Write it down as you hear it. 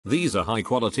These are high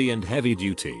quality and heavy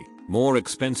duty, more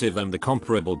expensive than the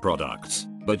comparable products,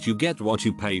 but you get what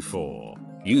you pay for.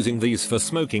 Using these for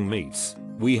smoking meats.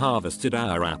 We harvested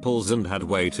our apples and had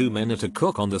way too many to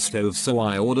cook on the stove, so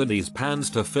I ordered these pans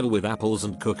to fill with apples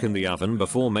and cook in the oven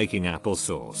before making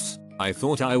applesauce. I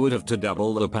thought I would have to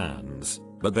double the pans,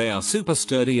 but they are super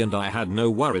sturdy and I had no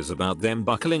worries about them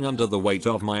buckling under the weight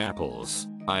of my apples.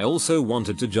 I also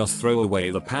wanted to just throw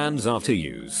away the pans after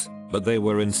use, but they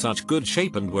were in such good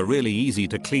shape and were really easy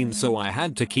to clean, so I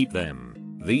had to keep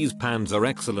them. These pans are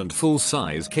excellent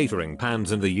full-size catering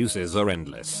pans and the uses are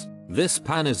endless. This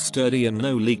pan is sturdy and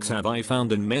no leaks have I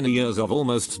found in many years of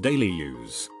almost daily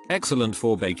use. Excellent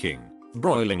for baking,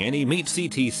 broiling any meats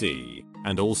etc.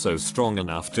 And also strong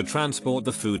enough to transport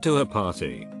the food to a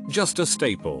party. Just a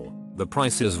staple. The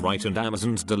price is right and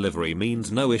Amazon's delivery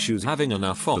means no issues having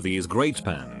enough of these great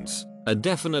pans. A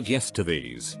definite yes to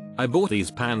these. I bought these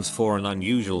pans for an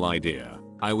unusual idea.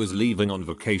 I was leaving on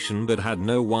vacation but had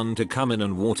no one to come in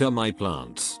and water my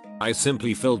plants. I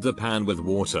simply filled the pan with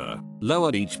water,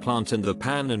 lowered each plant in the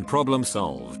pan and problem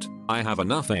solved. I have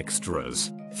enough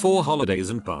extras for holidays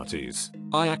and parties.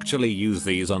 I actually use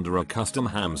these under a custom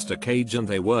hamster cage and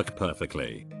they work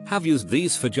perfectly. Have used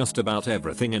these for just about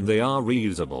everything and they are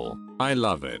reusable. I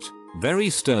love it. Very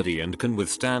sturdy and can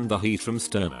withstand the heat from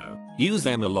sterno. Use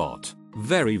them a lot.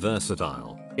 Very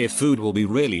versatile. If food will be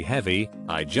really heavy,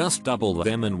 I just double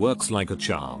them and works like a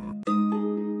charm.